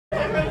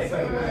Hello,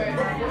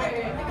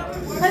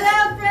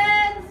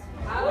 friends!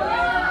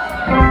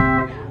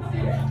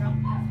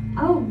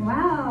 Oh,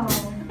 wow.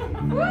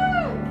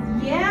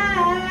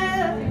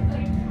 Yeah!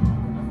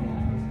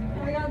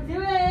 How are y'all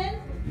doing?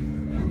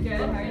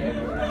 Good, how are you?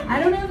 I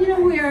don't know if you know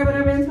who we are, but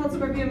our band's called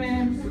Scorpio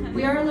Man.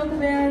 We are a local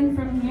band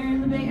from here in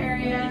the Bay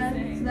Area,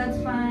 so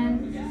that's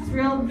fun. It's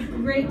real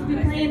great to be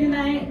playing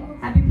tonight.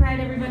 Happy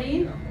Pride,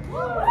 everybody.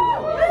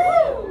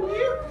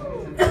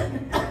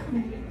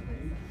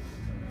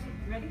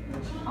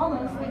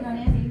 Almost waiting on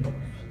Andy.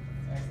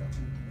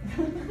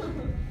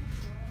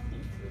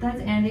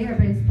 That's Andy, our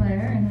bass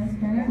player, and that's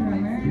Karen, our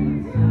drummer.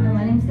 And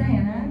my name's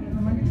Diana.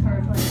 I'm a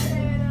guitar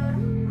player.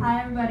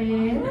 Hi,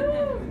 everybody.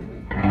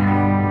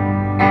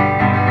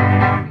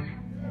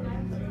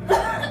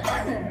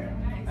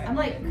 I'm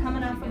like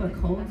coming off of a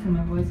cold, so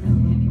my voice is a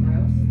little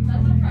gross.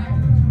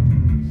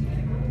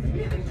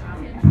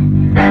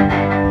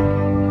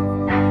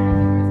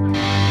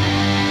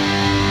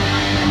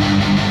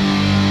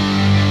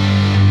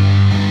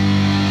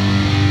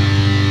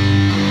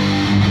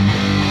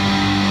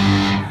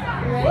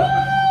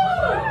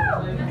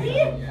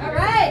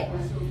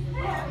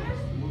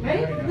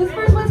 This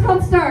first one's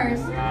called Stars.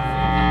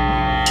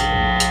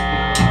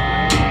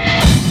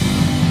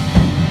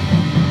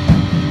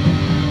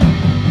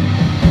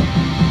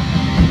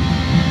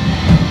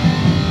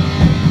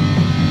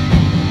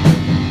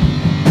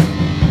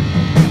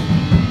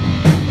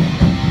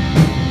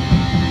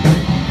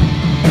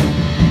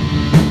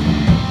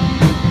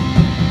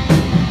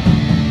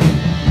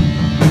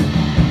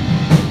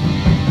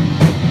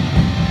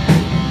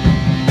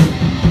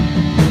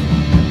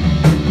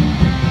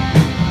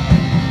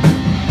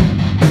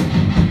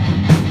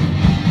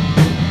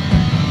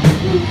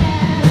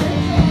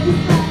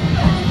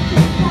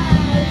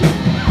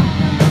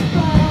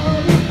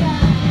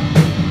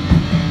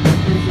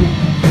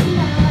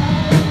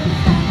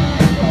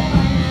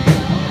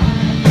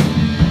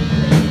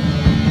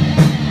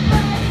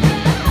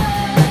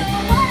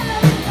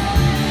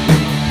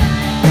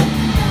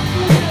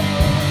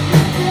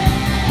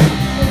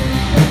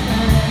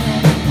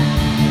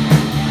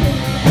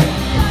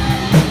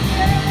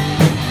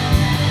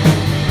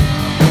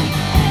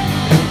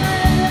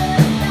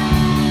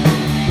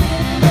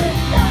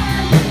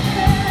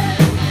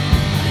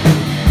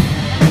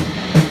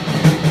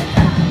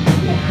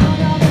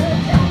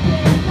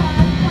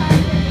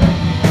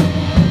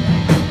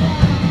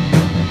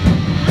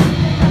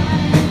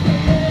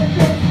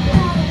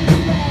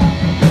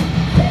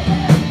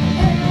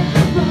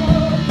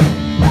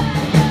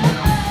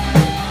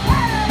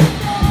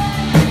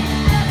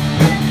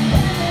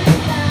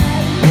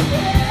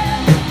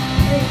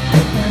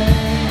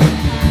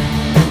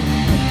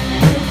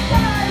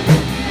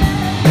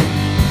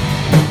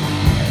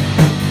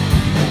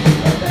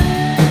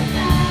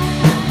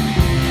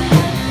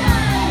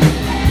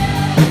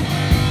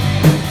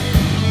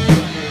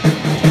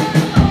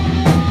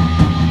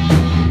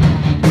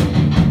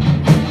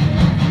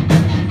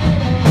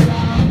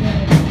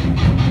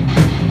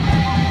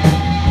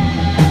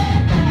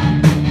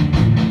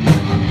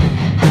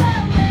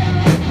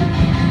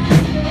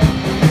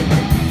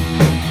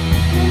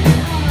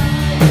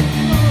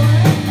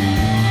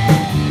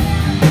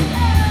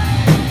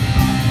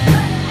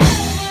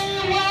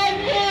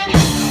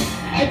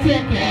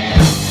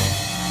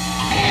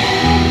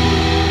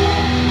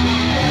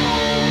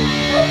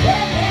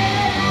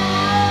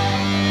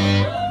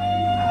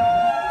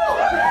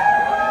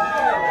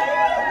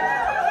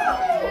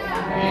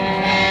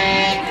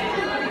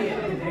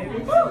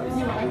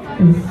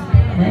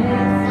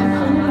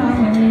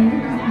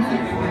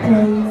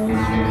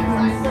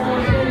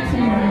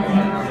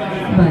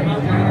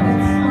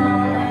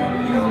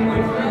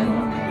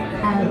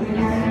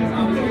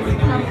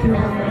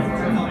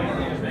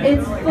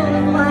 It's full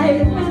of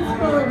life, it's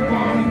full of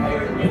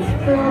death, it's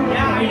full of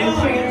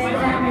adventures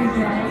and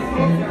regrets.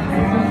 And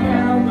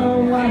now the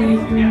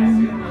water's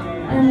green,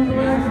 and the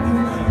words are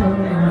full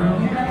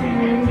of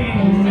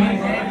everything.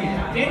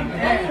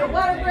 I need a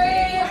water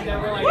break!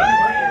 Woo!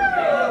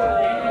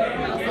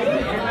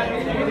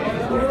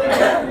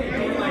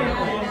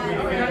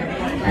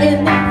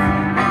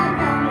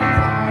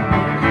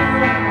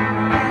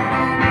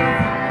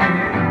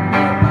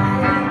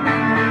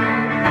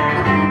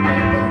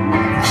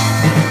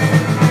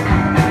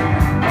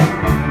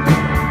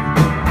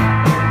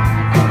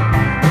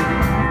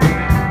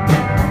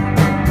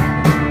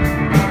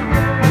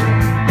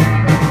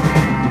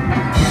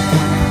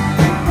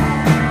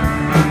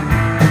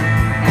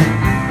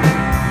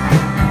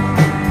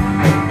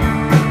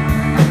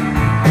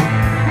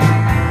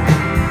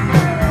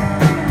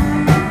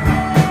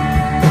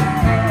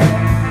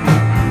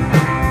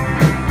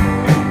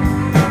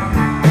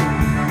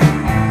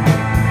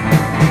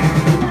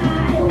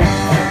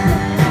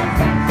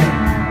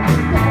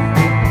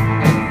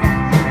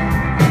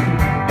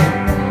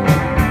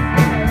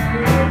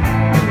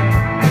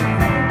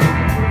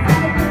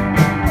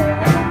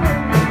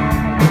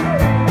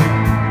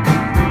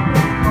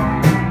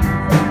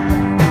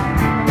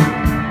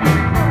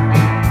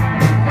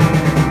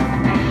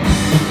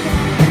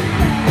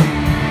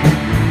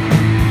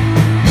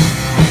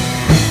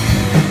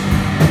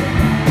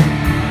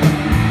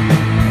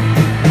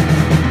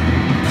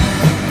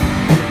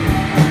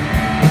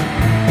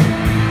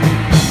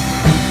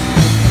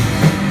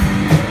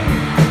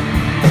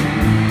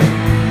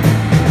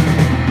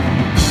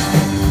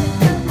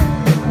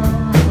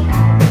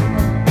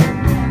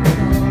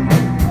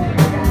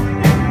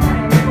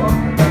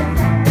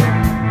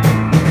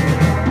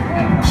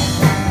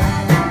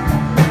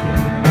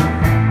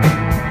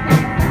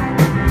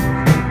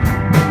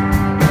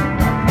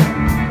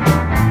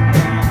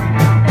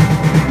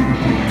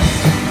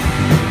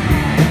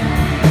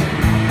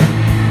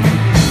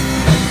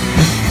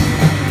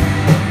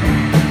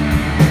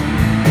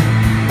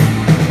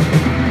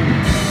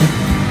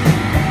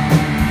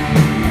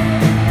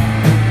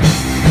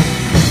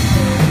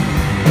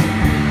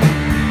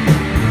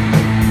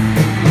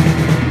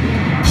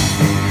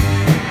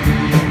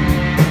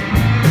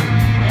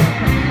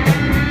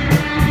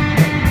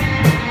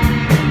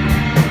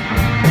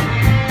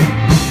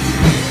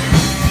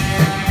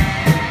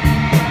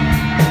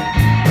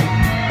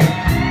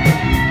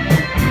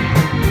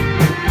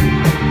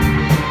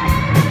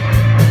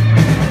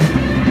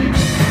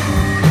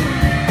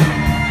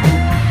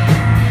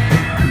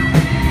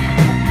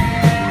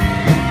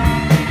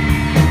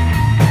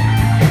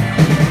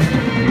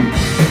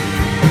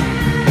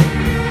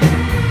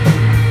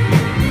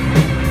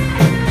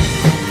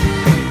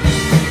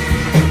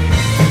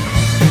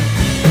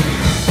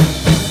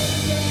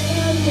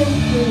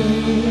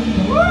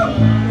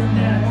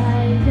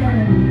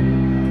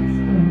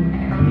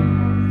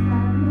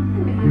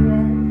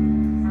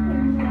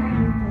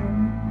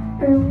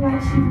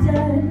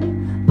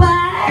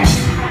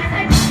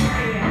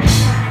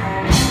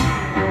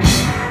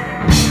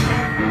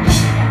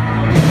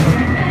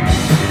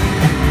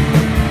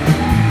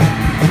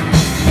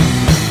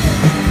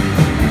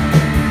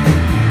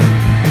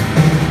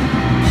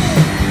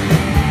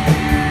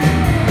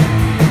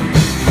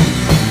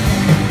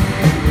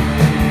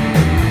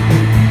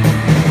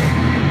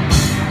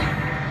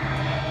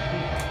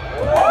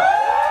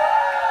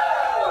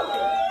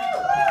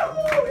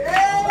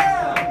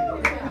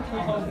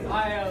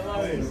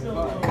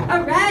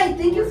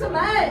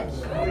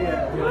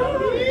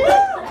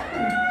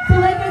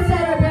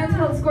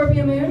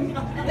 Scorpio moon.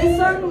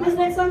 This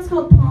next song's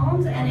called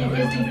Palms, and it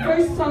is the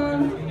first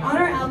song on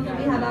our album that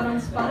we have out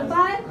on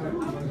Spotify.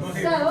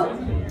 So,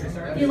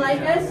 if you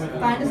like us,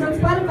 find us on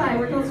Spotify.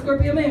 We're called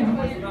Scorpio Moon.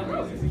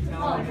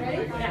 Oh,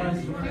 ready? Yeah.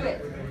 Do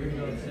it.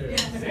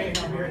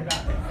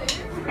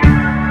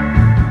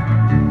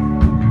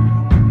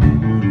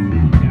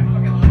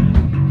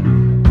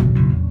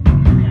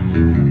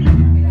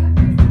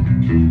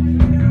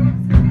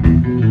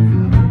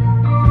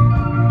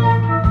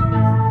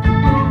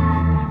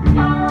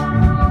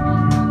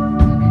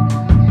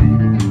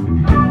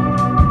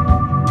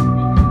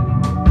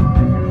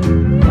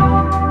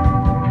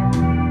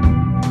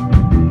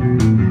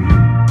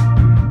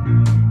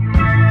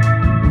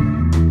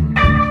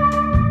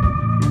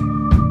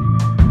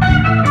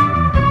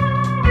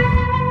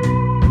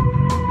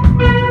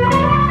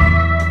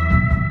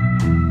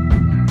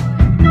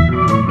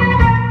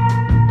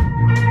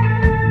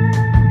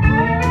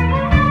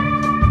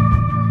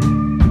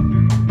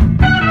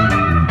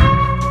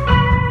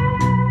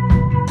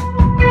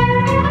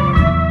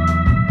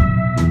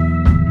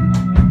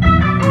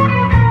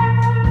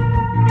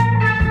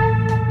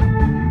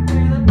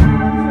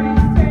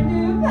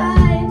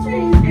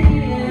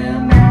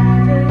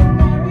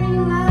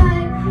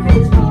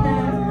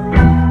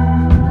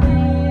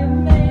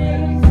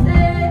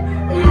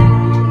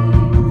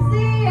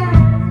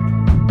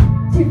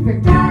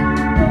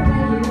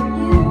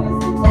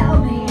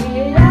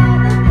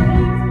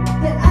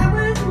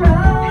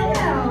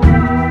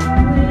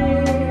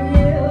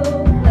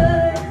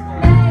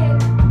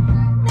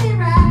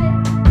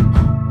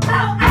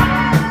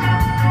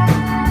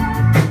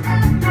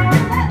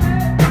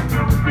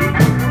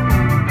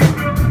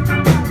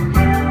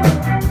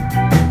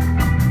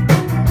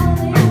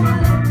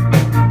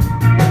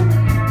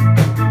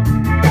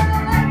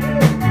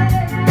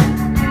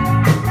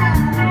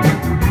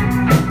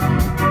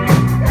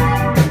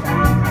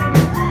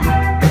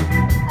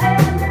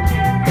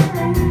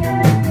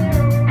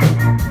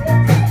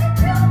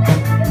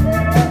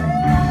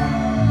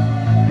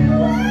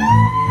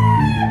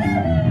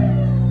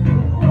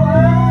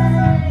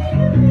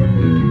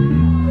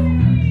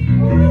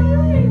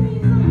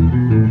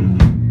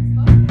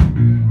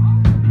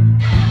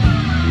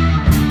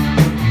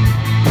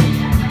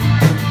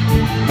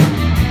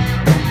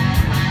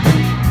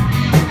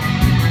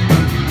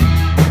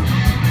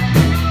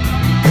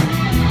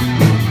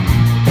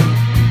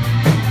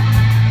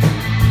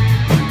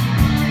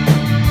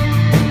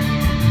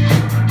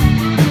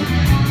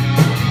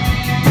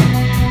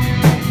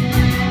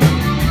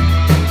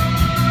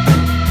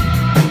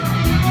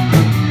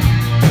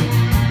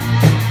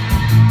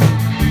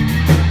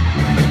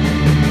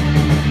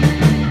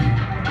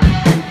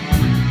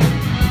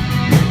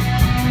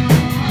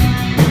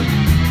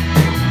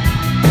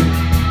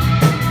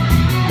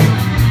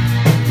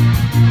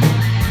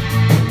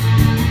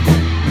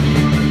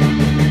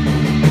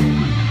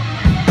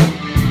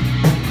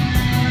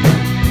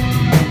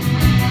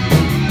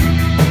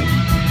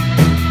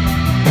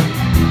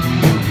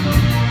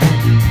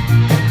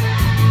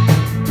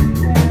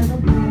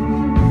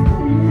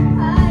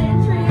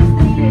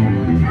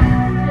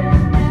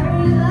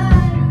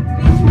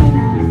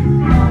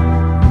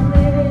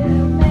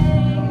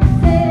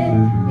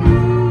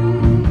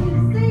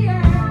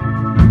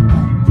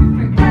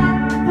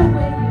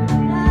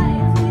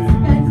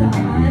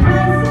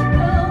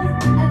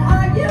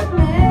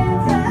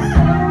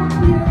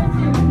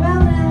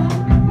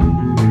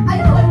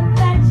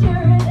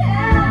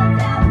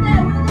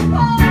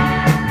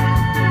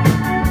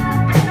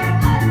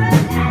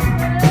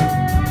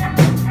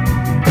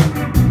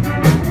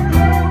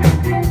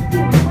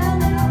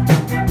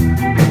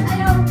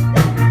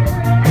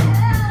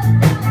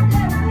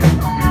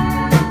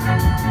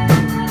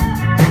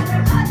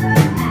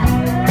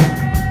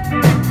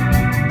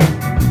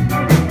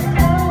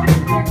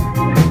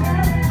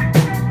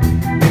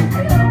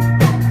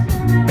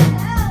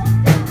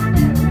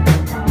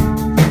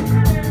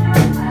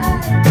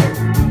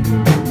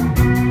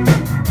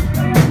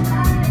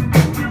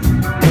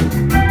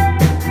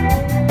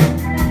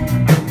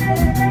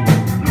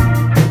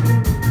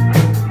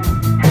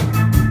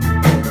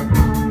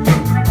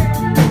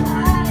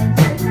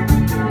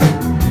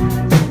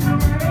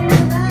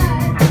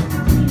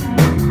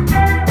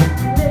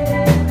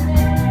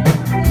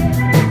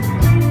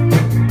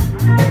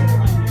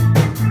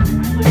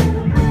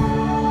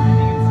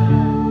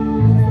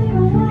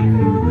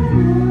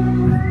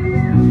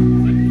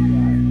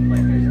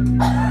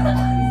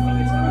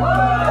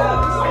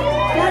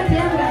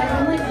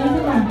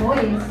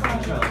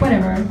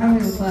 Whatever, I don't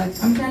give a fuck.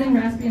 I'm sounding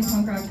raspy and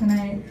punk rock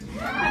tonight.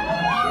 I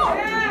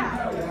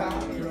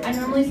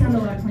normally sound a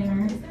lot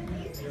cleaner.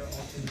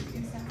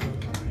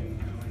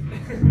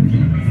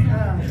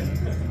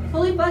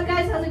 Holy fuck,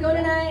 guys, how's it going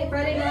tonight?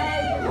 Friday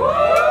night?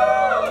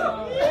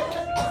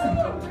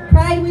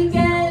 Pride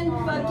weekend,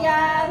 fuck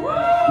yeah.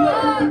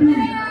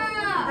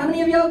 How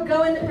many of y'all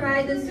going to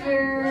Pride this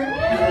year?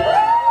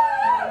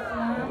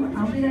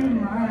 I'll be there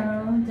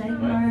tomorrow. Dyke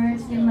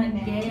March, get my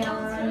gay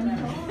on.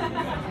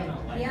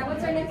 Yeah,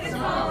 what's our next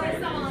song?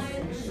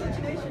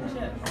 Situationship.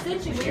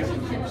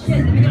 Situationship.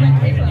 Shit, let me get my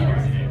capo.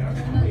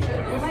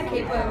 Where's my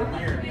capo?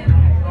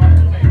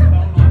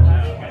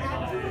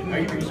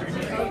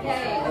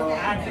 Okay.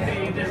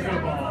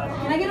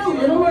 Can I get a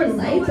little more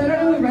lights? I don't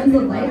know who runs the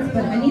lights,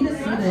 but I need to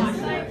see this.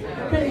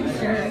 Pretty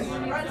sure.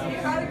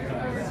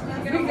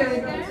 You're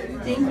good.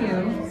 Thank you.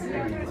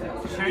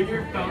 Shine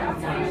your phone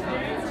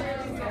flashlight.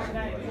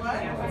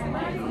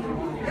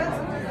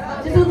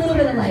 Just a little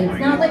bit of lights,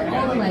 not like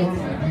all the lights.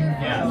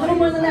 A little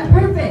more than that.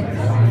 Perfect.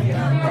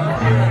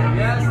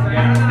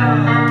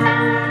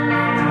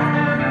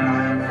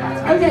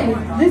 Okay,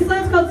 this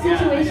song's called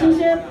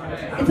Situationship.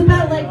 It's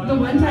about like the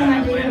one time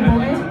I dated a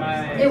boy.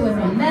 It was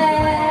a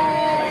mess.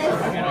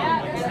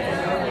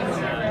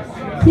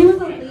 He was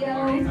a Leo.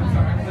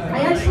 I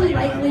actually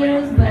like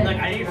Leos, but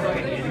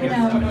you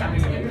know,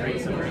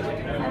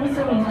 I was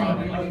so white.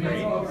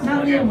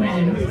 Not Leo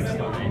man.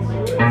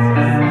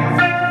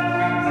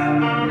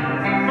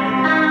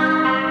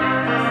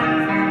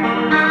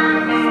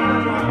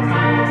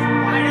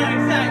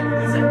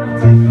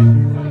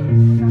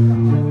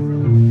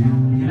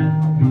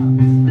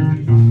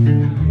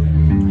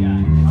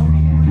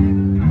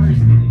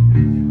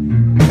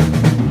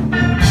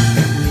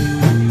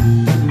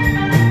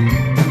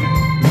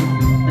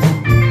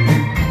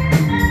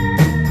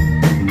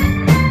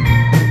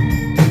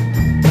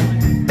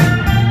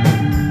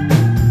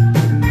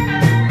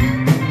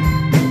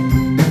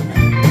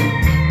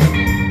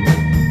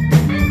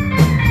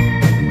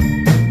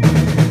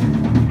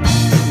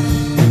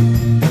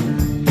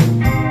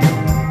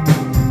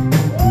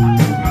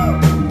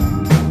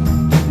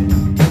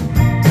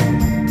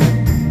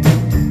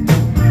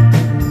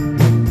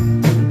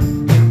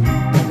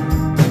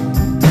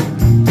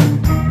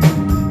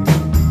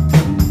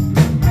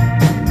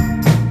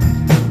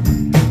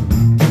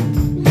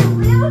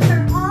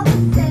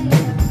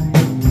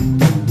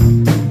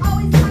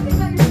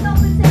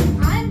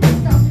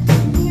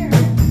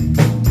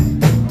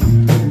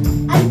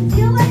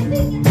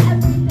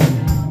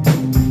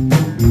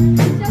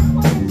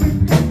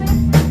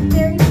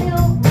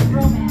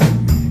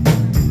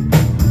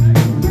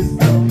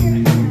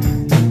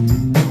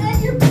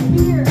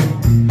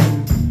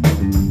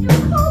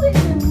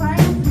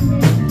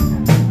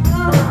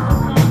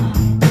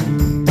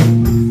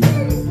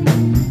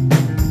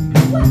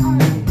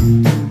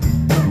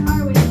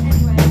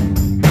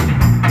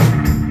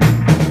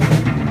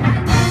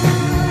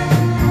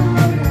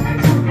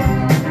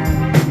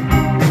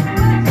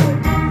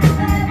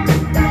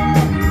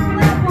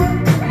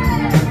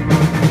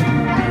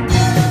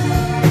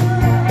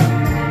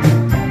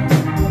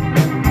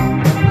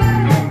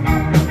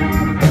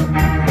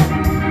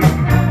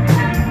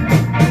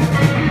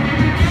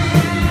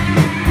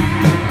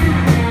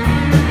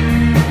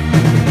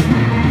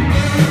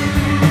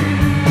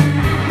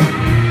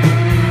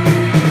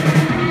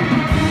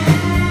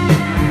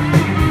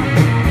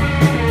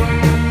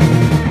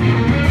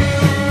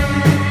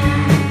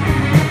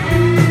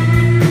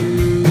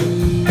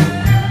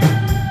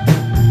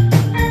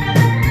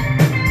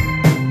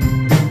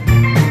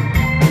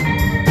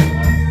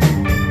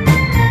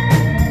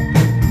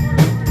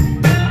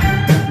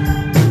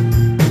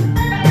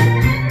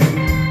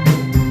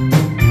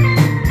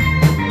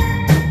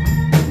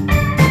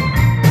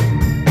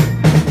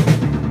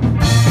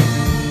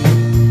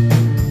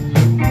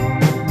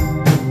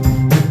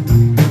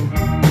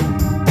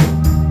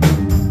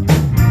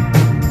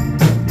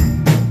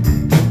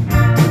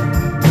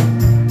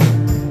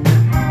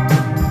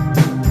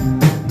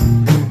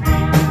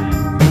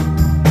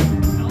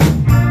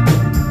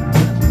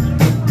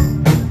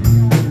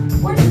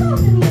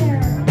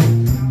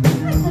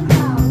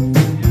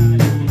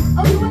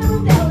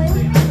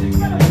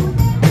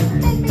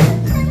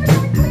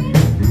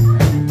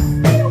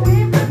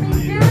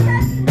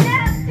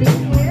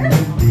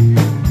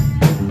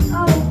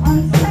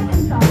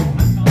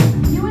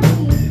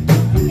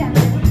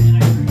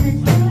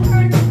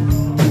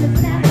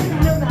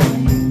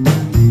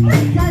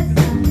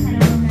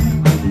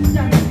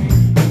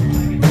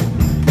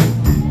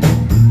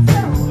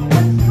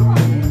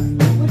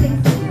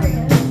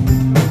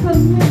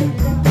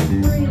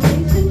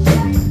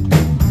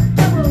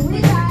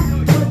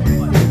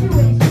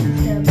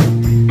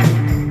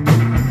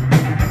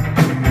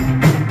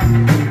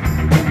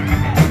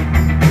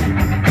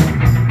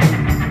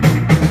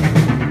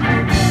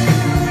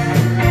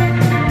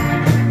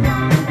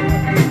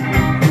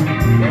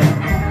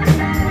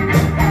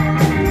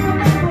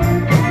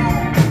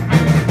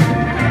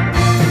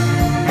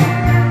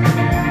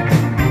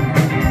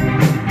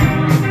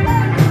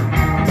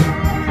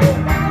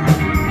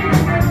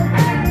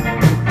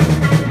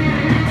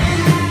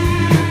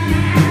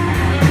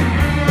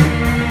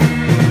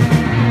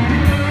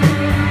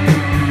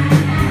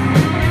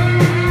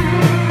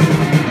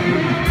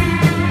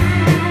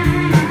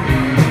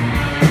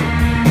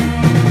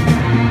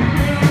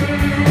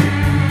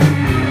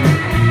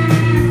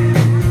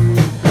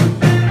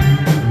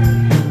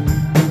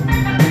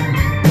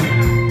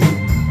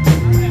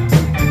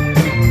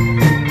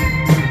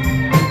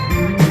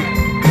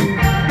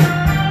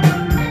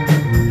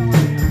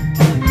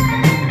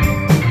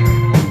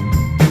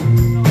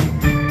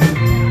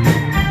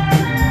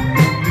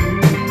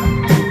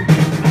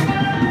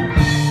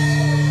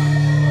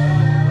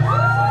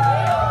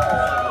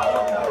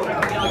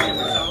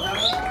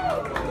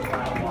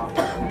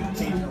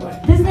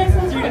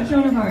 about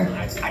Joan of Arc.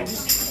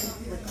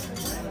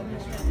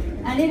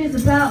 And it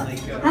is about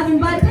having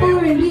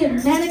bipolar and being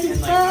manic as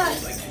fuck.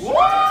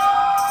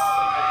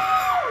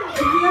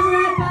 If you ever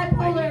had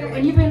bipolar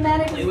and you've been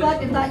manic as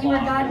fuck and thought you were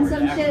God and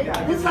some shit,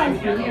 this song's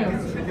for you.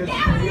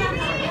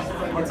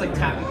 It's like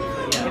tapping.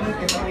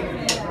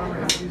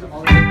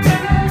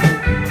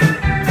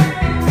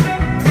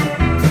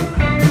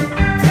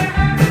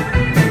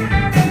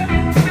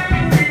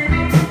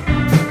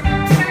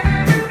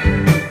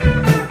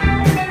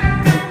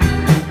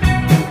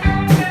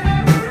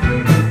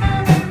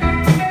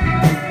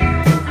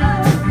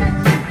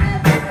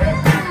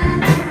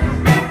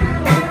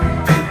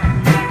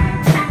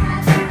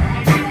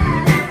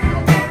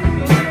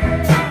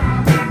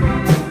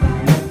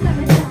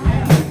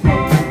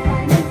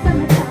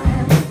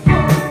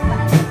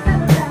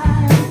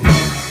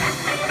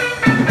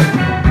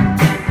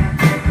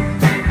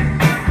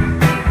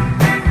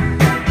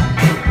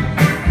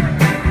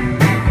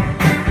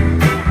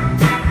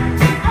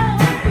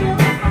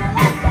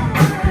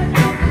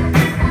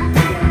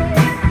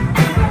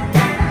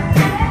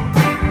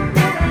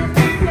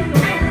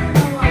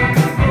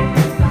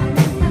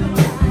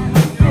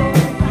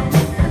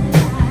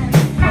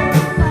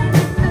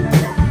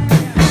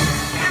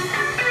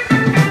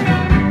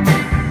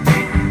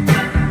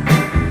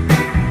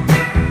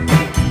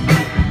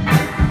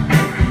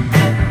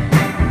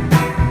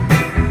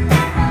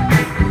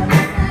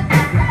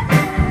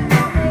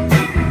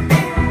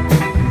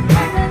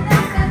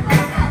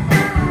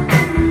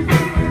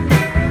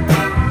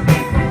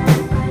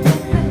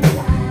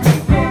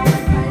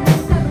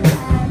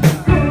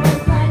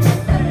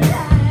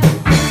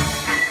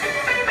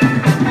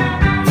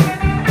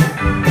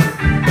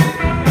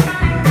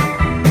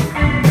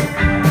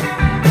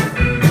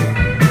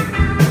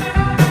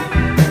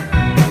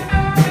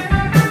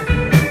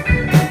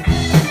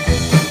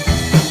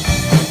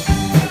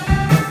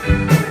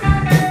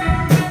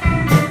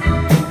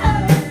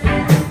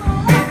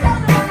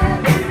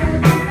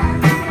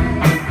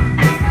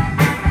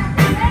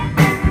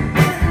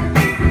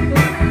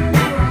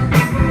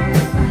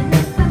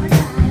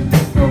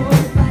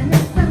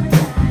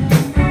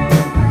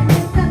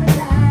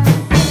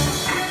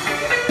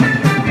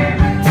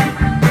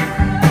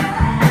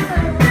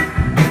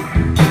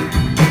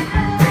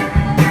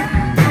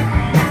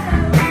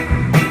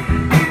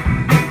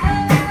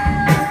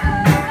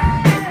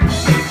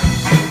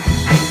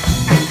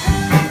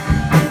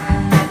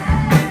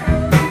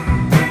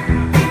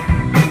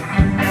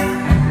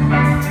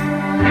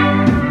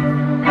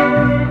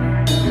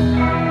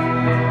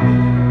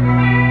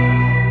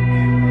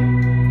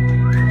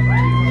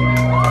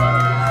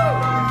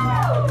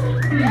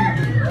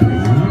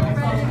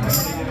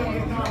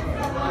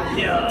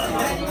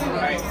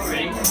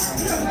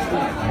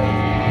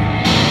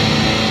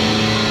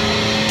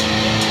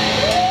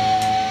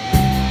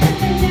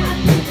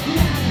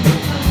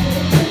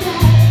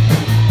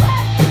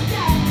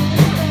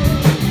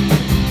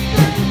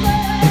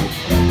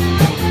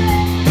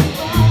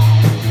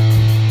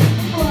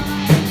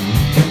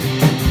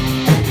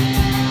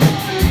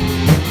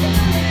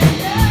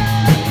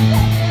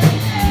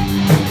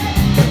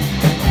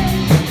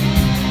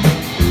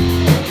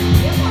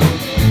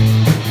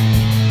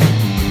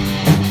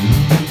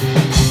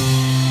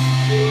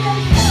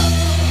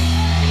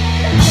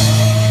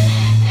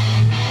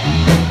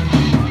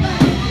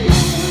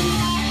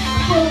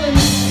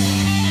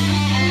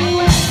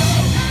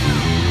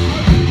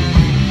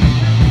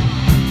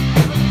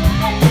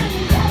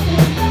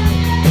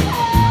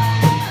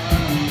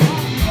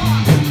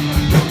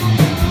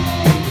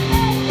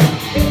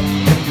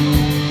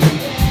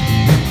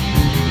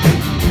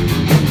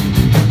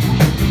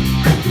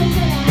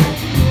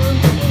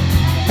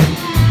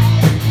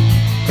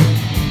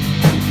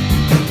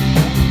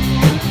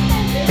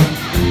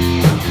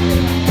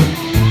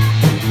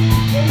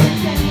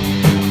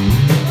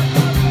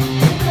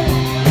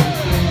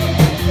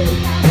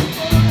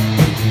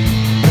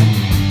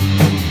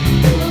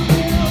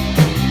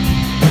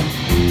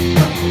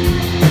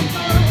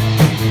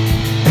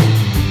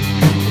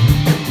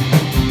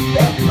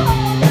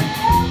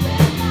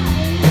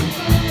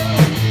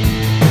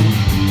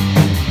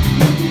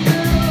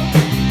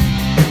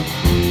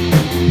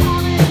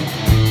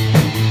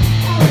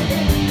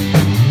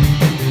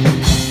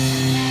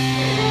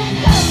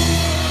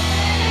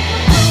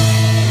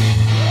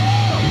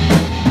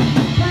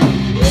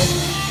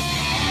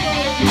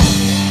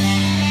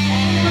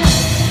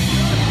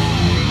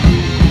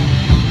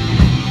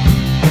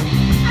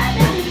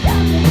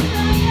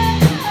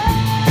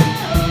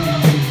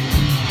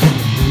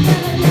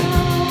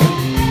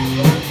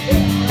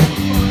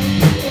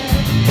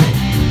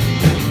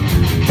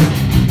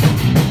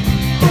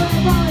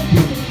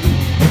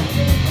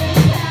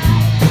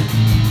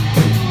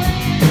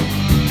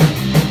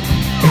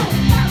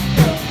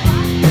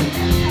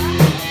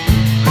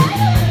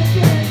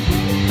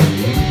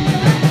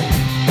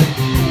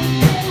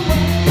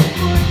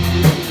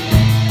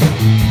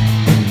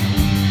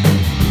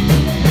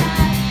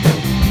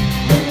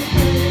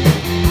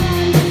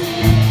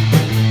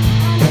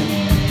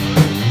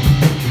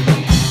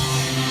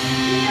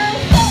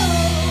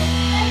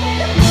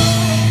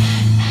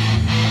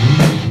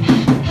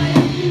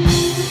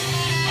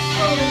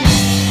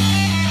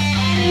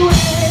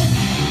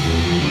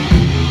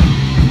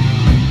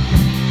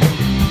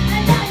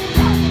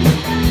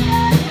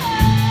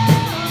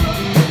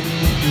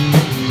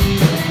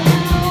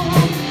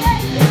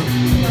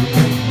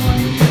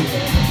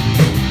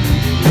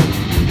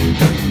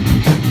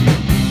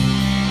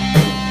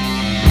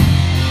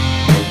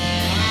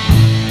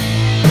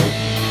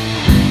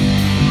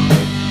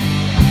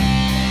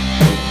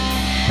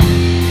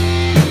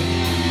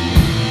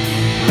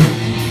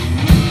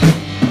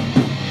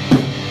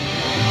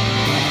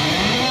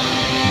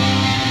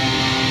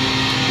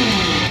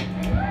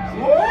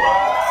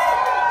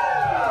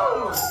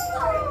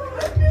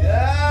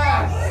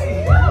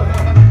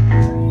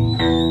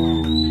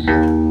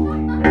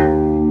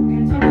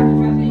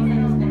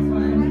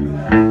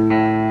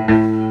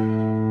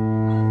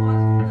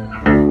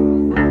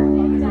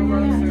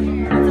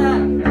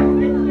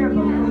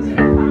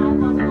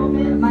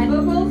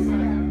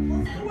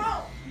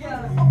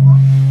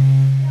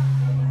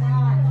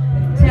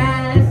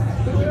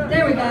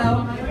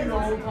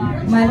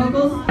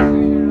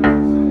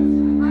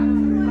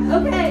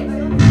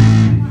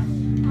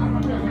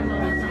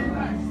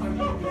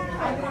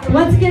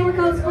 Once again, we're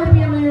called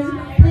Scorpio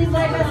Moon. Please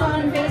like us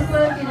on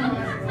Facebook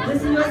and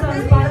listen to us on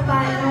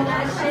Spotify and all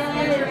that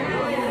shit.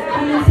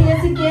 You can see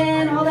us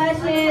again, all that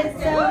shit.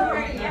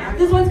 So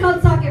this one's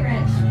called Socket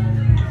Wrench.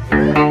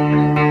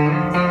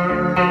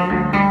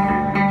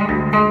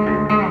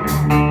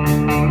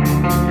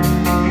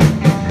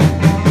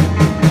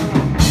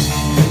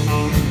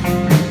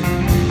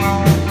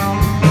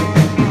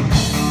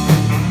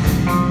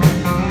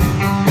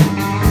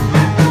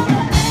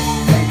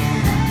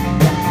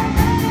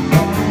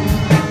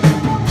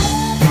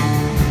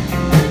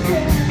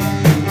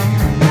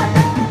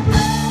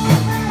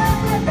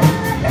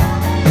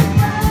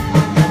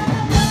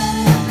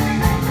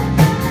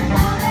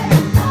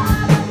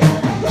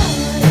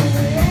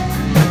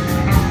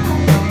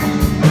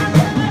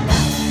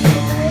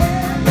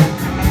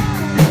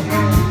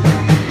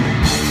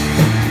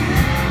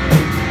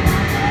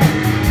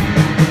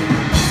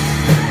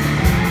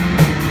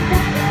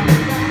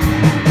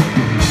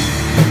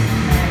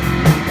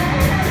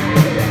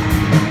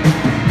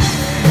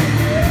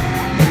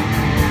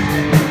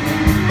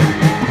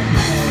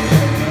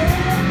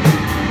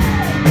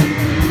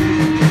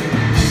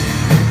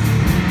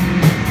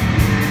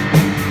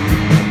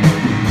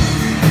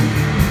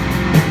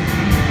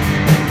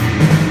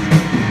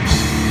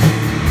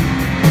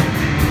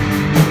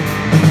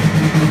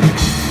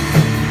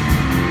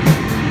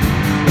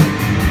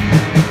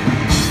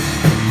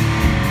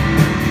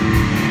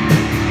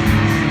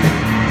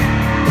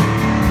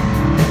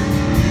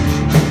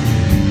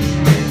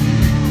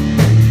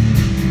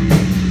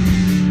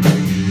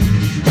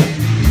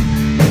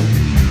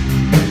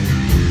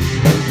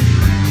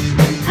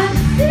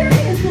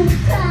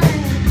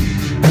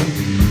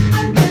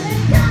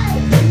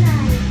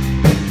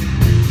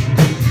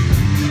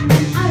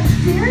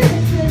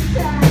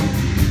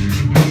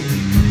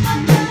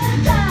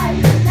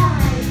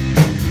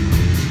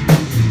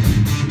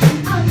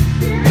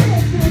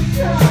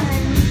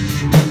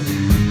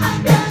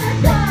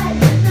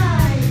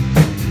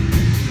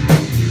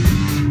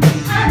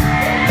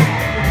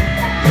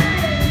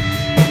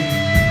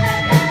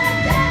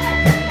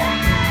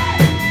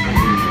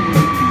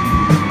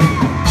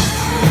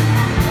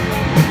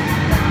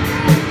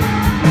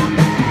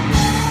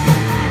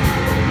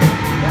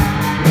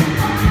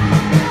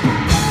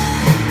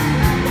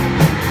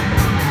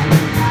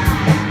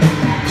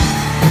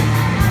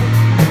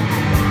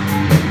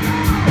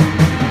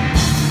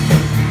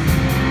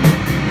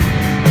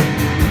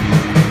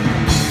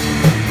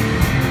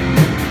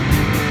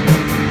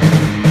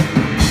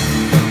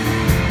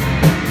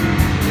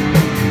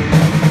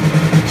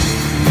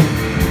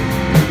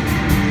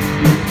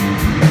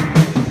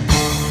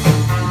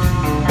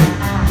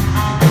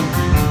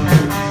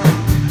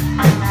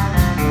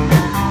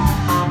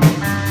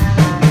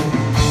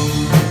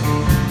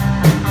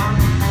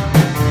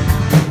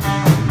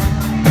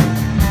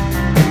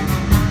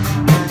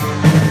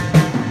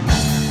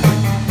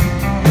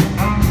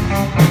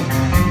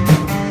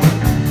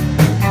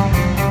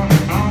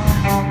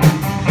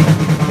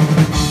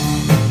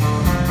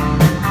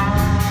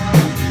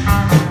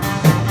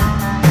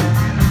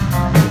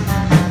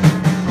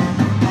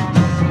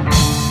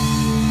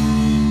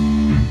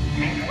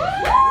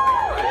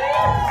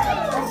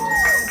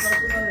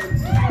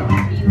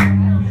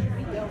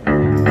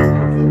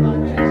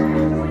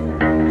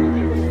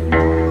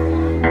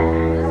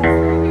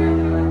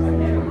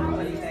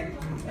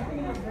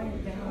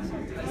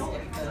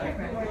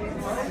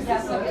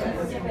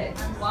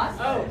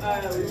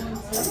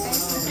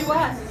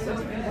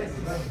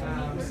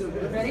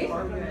 Ready?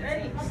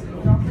 Ready.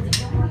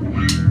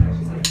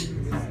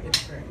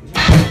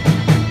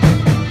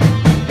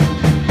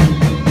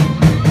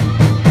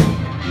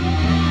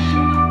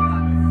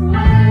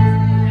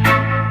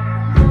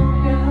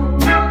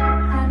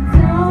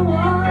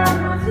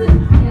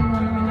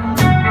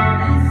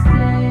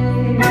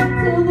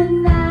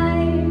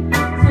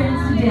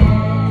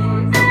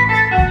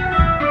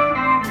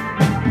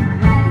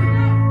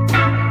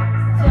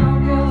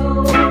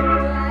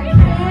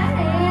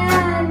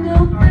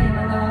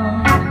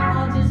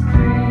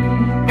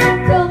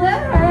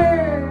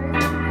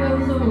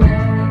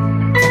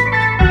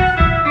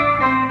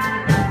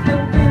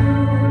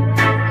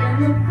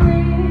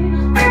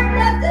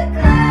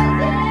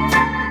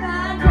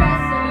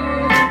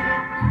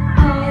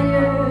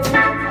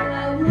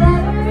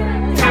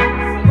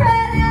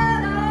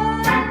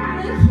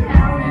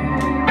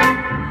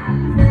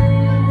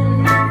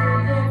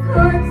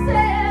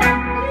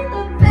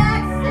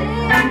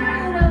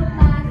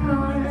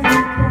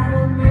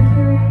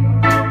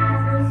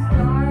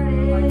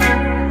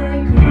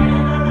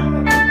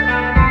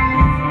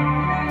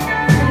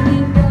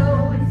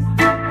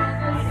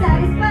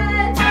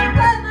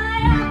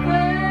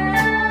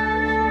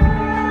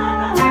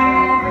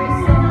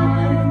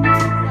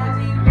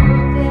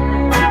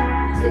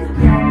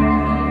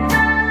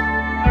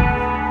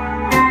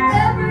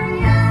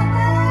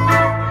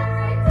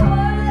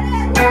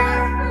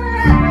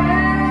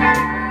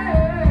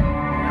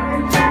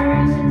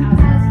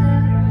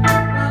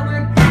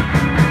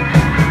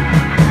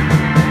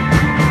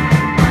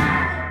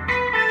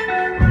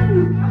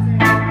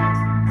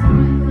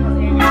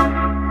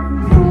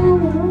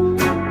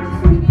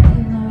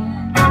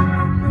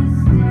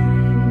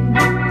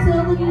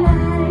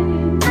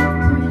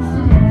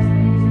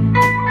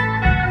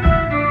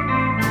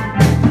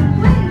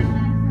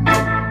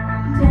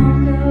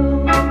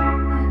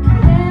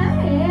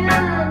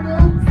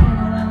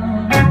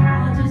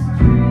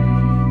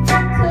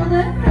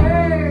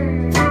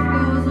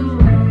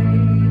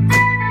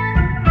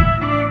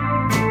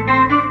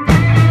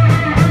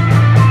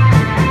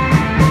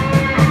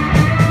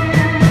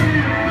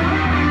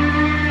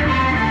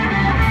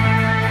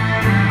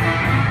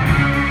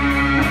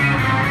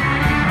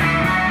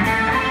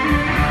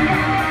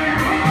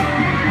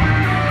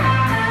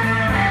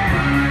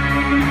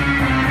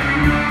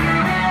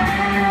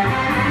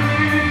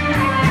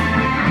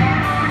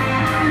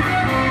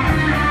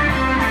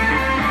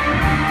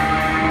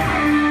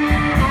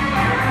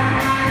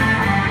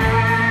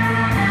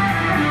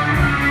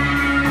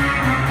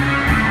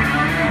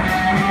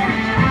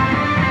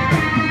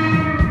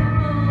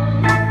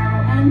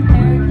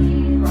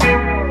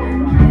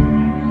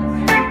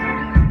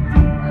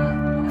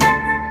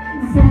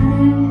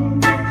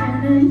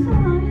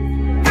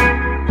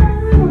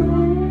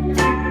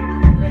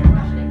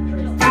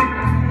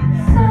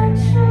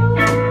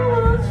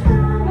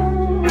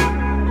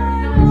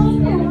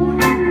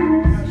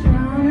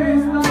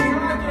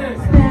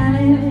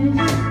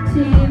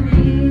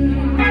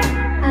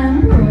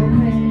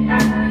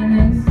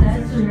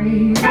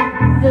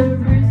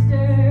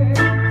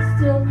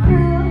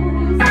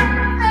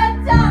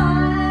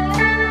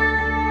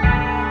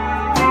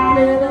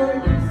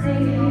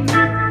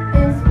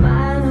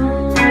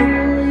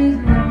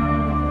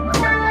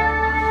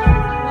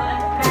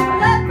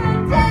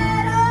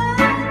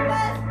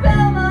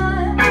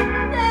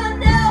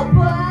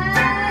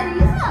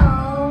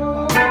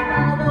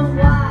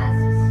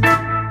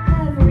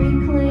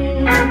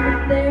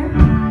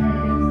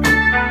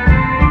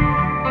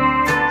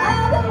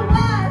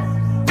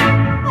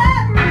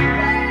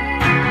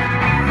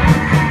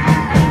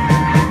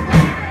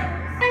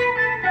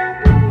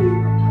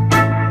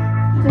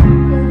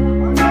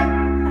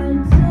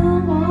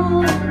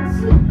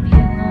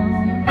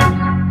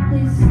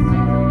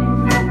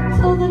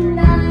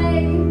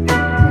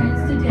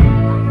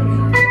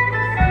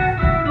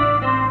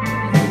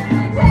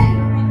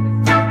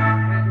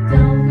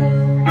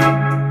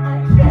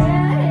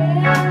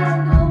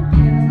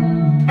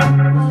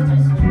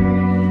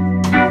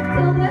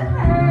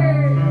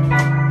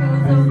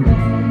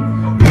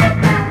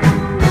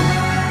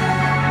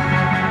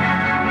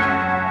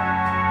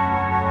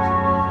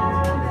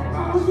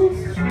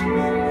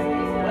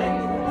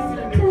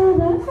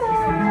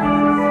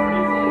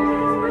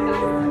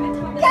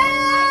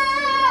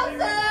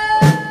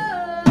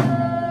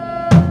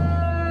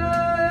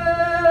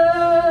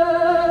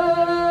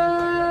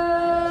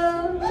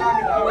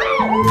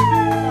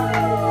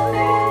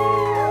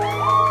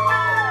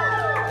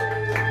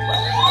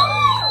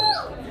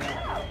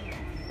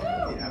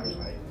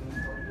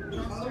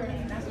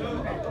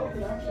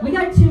 We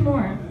got 2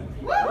 more.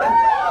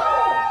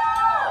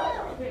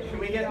 Can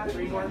we get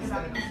 3 more?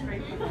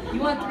 You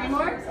want 3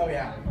 more? Oh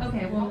yeah.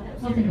 Okay, well,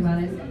 we'll think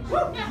about it.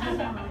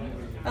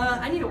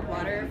 I need a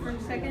water for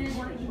a second.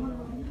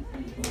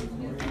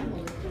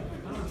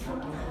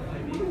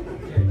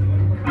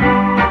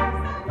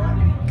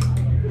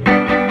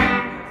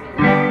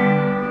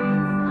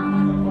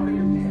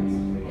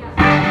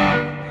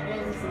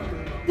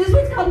 This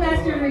one's called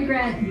Master of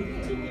Regret.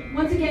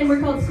 Once again, we're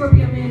called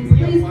Scorpio Moons.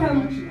 Please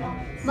come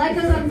like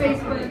us on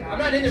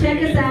Facebook,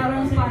 check us out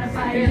on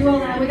Spotify, do all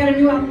that. We got a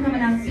new album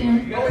coming out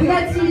soon. We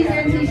got CDs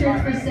and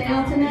t-shirts for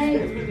sale tonight,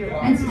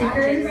 and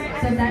stickers,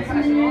 so if that's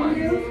something you want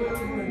to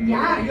do,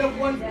 yeah.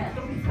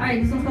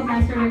 Alright, this one's called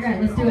Master of Regret.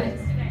 Let's do it.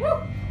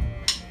 Woo!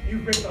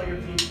 You've ripped all your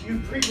teeth.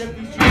 You've pre-ripped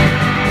these teeth.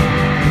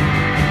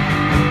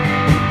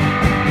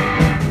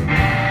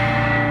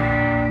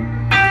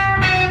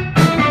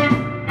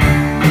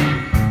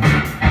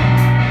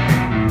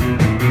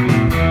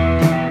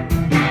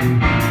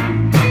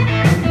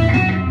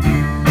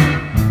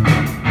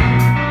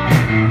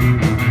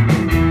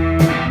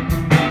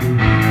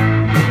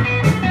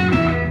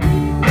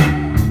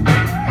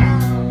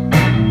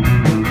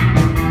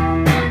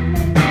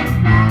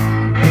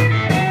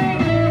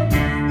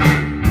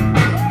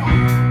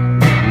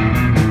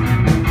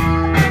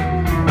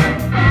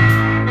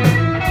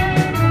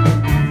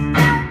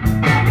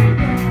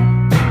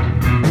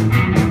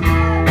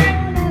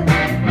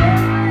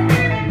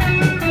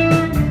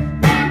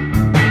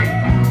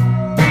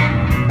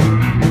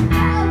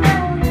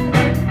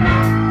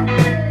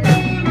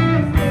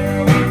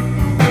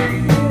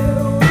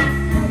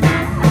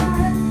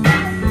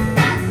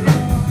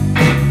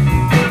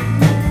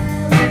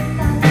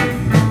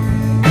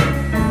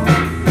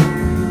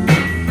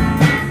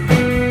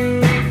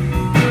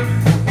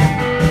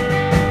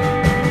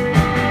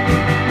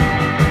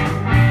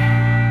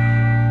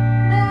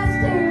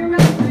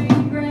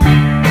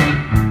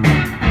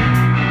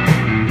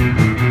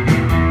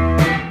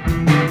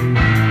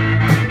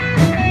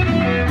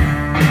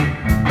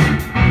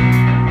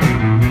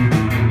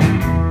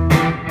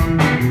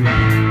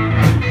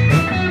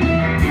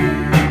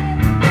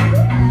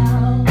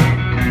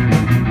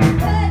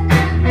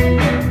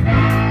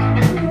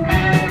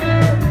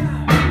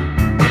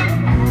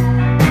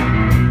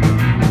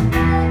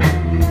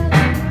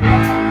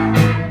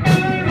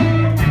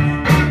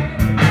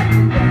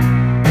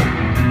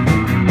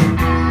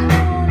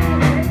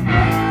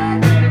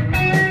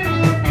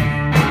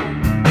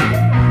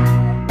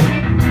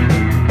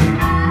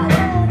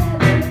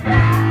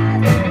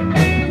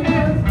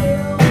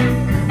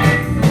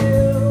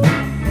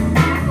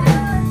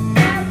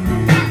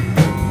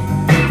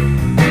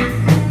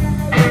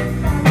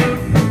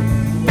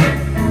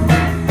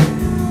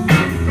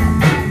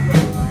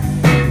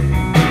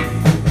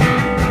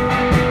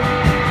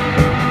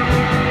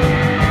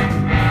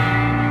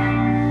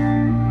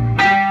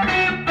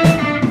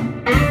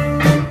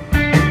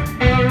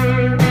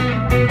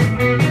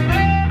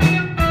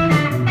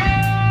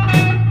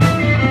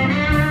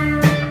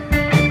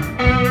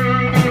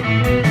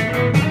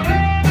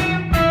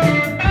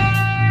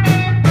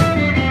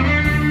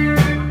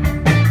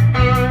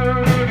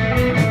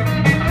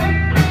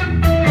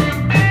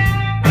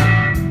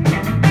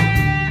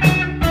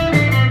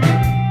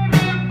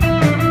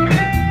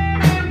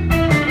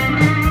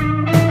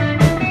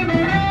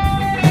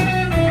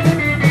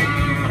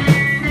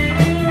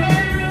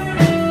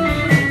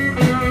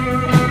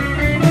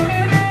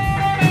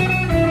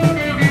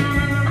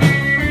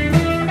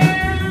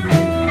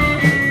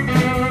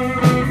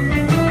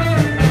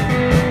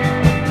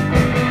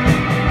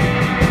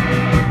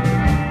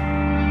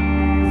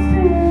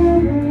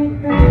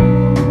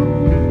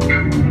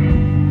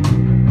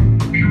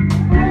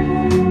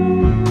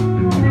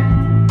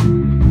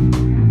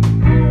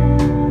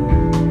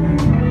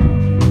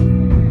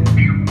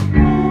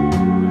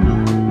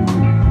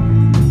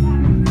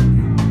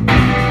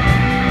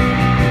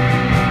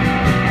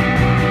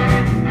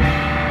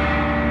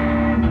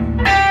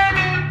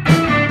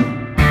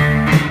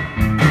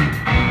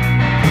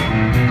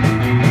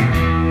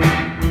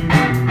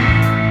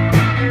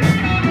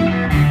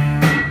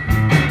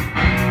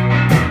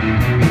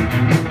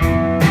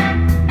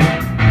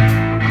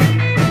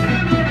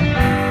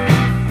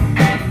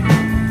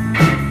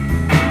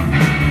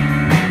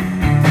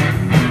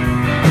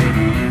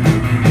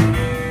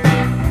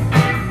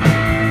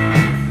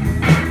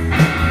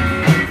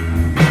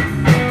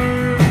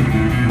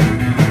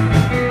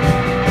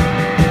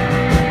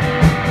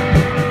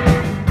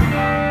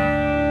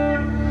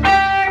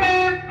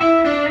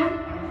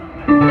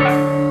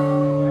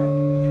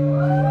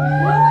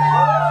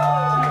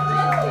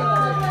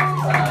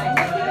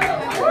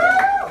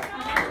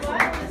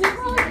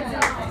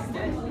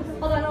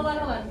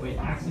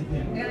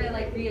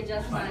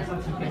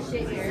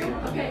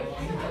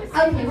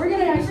 Okay, we're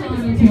gonna actually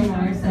give you 2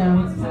 more, so.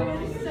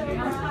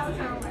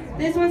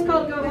 This one's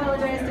called Go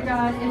Apologize to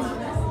God.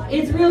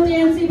 It's real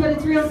dancey, but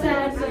it's real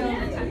sad, so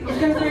it's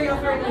gonna throw you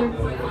off for a loop.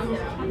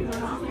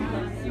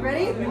 You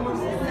ready?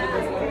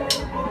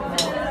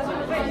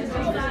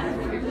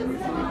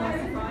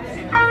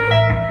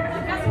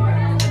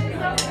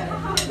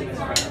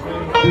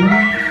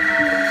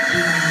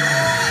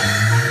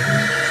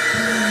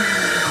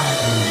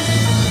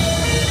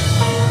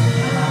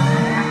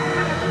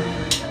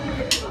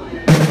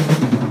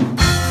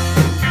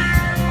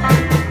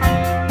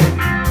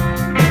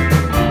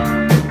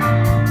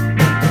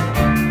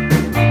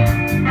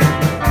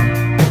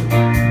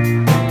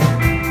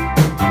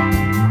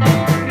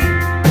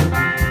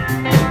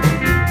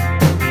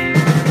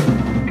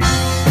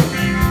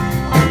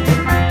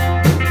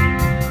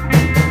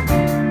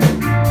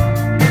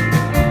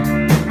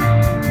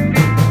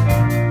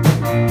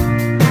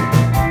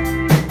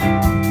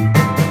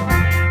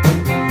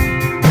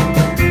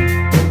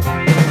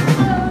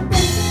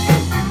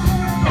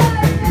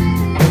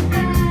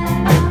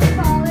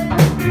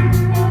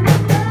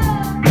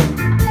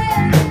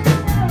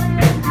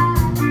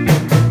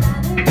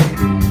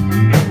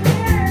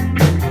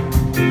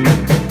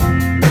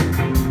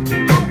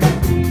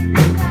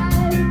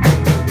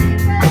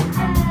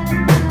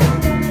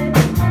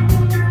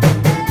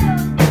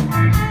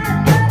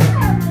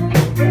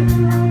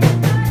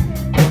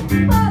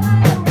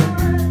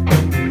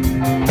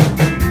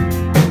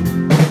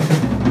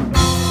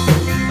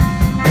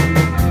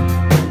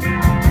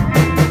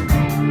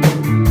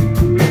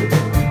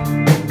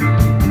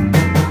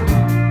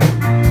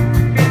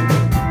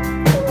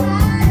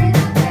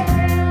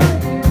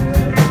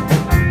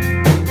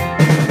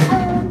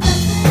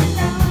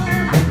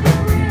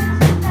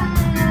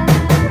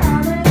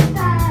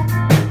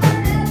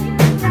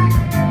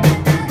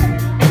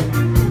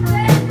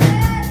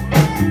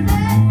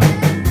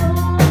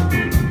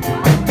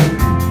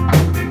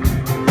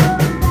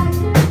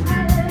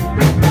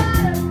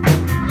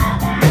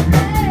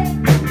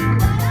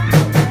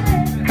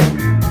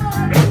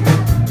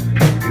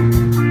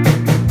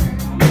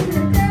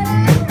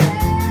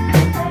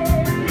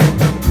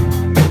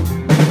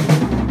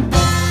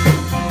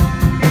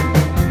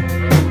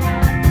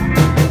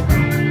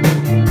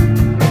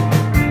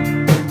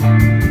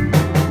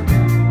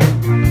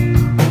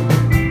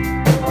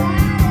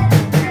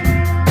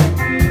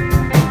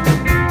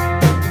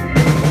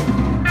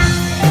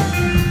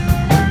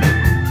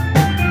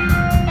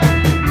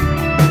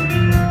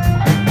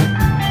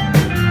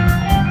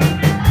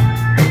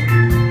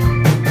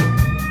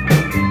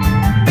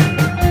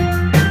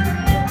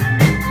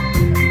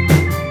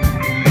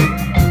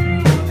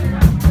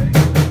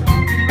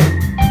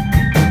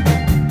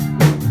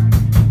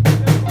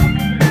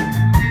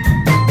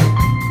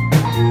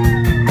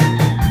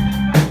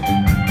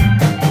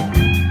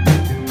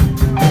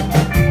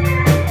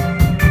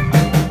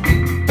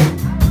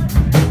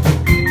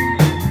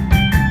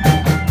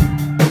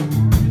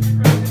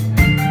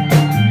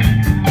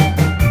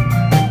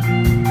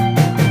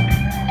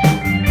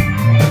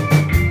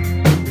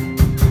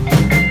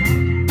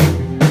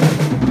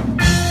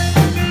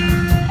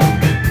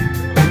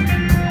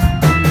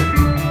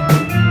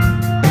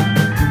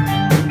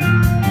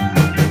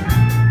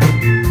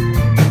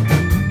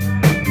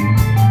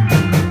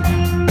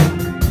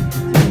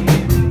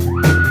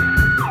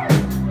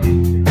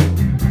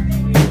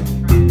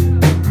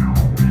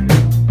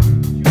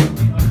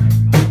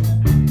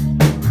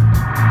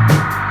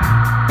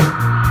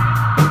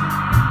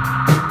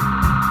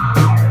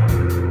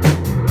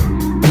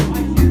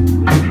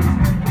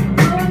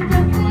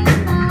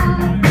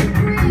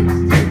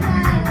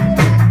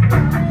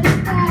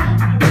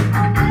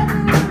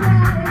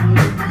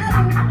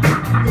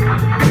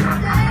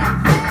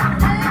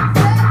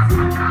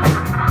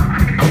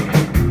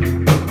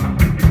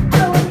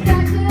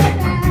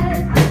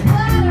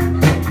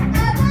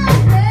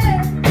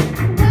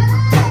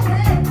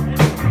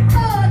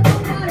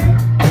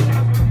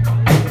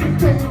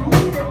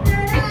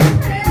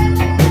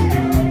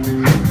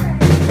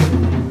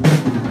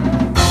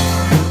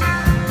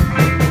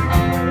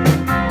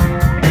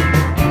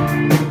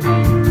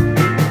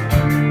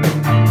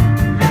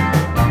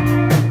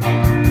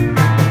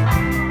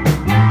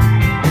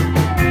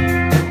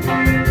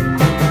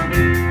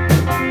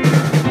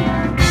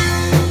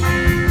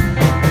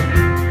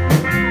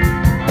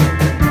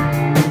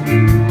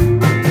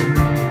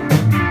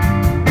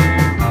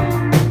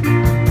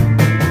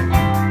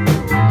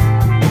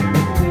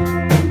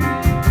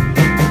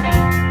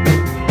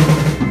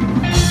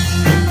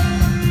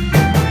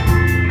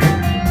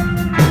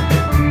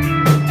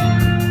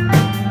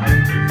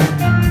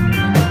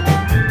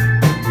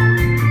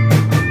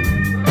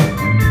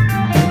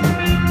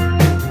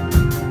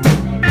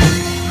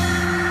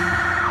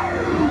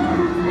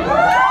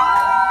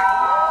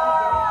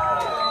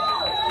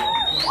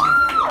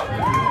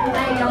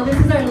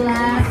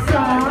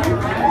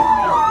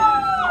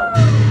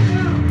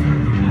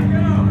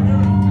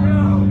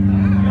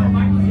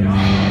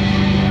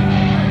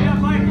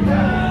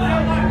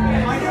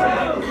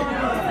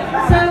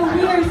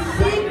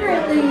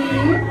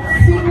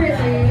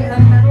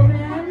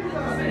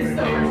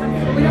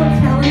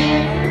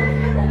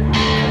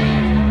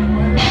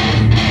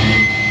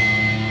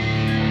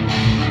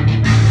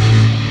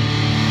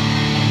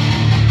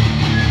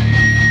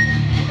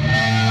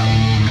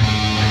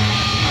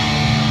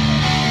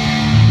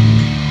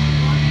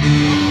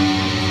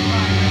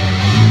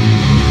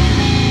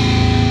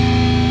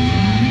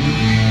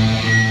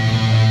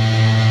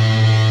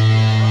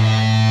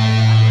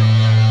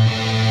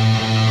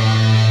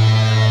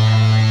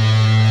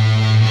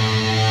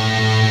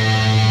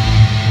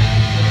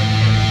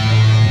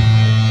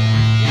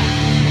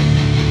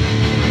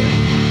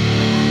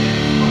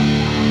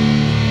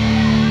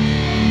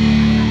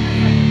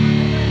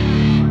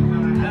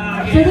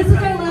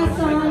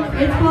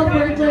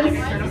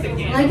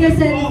 Like I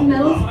said, it's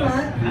metal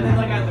spot.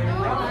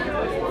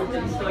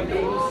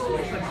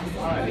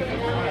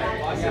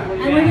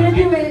 And we're gonna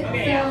do it. So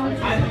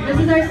this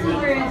is our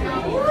secret.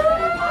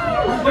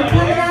 We're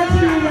coming out to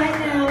you right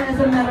now as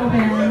a metal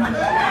band.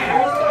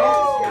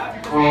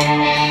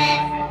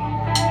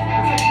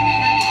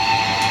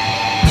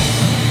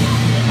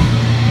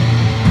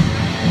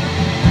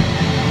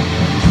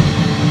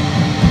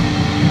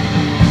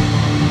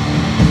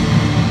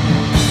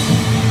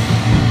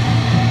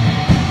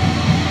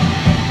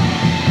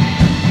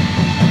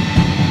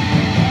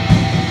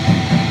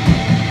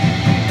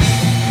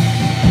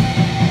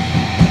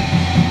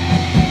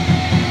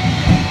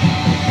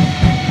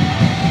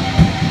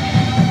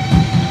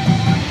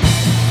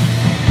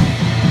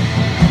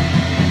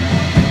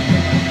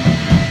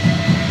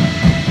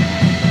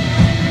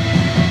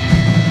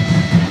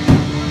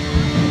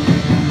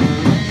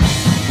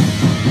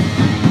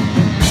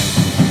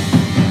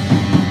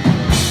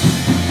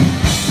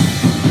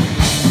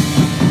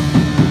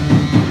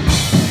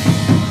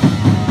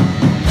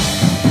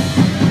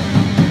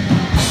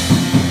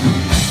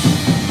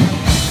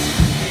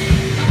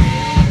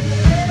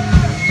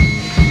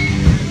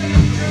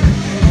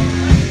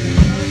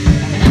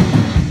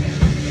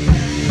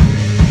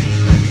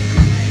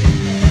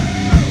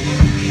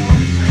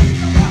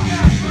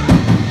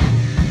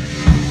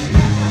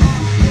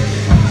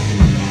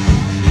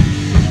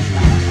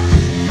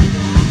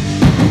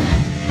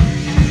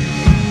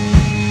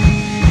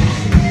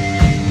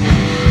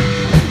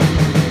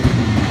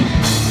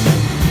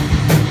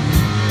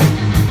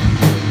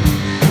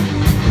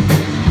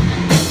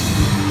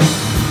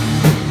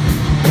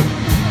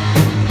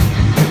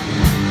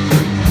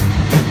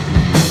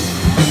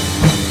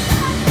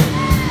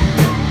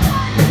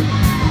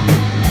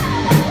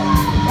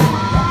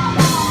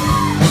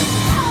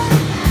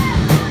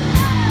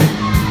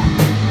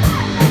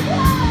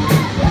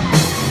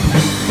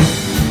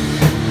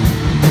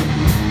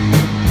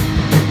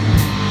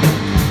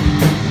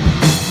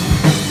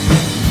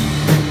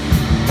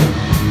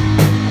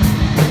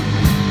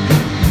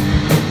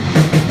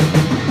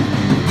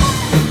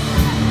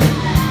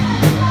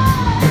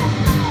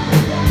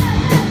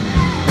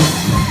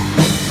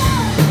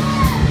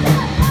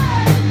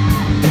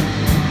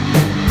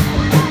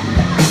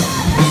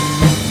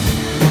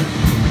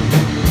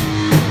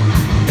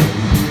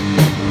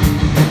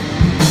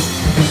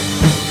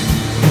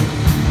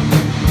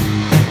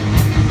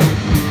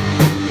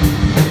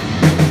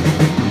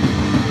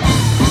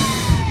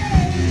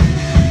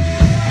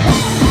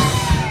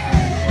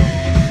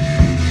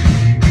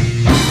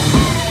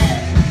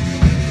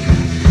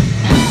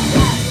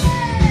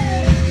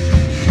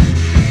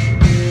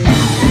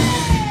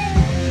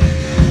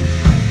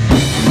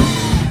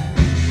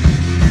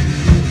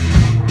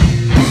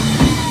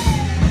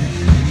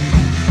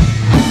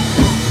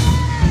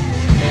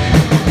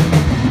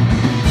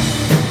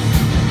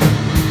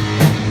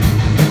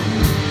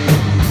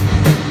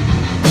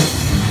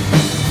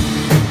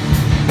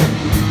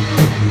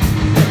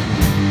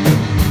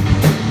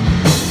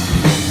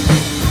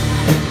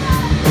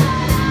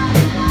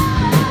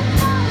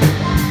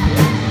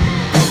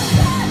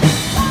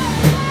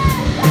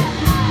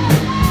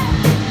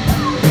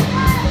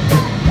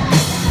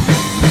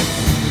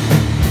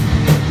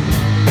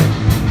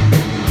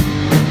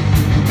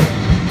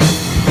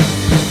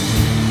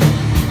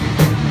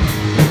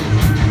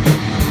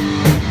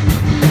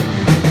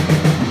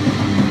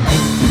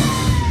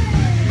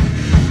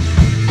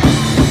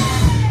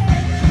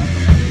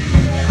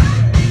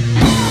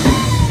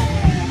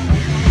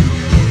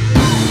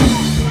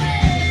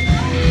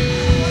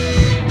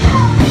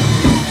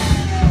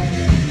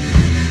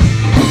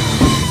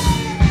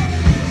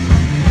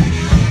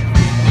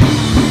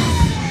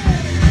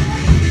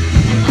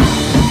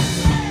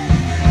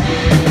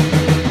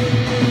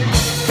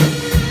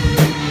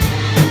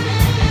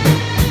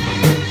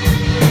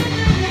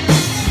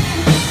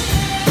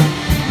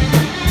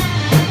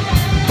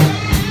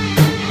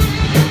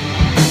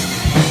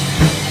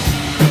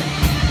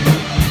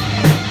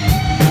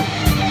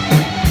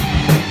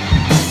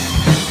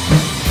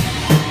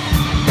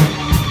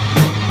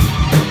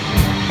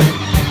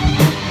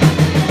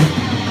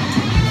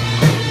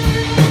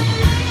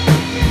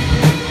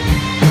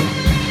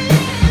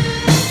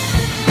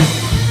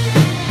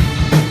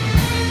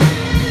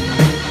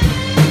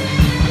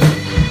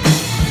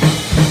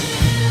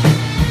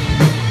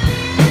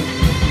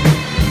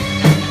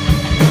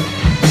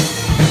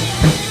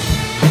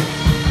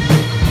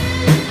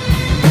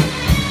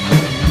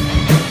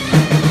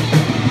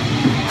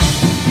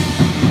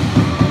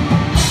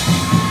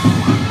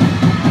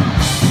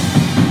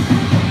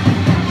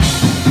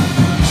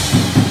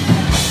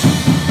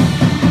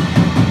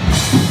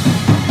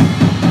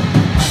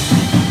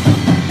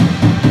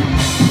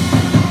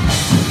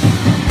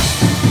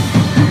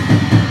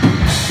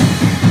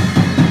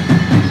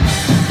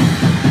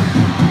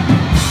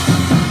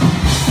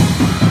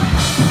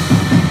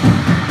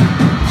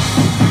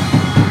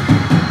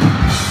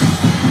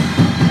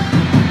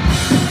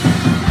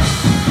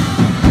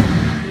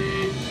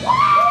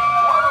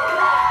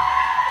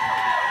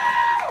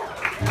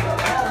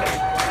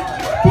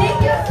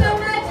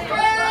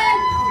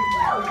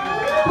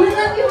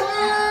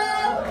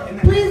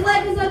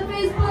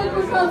 Facebook.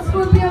 We're called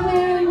Scorpio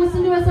Man.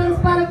 Listen to us on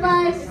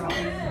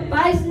Spotify.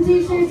 Buy some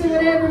t-shirts or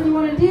whatever you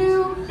want to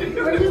do.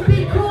 Or just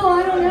be cool.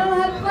 I don't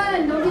know. Have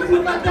fun. Don't get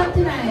too fucked up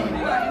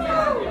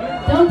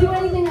tonight. Don't do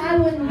anything I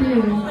wouldn't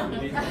do.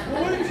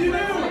 What did you do?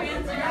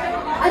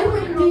 I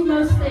wouldn't do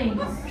most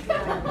things.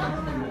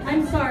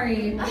 I'm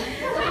sorry.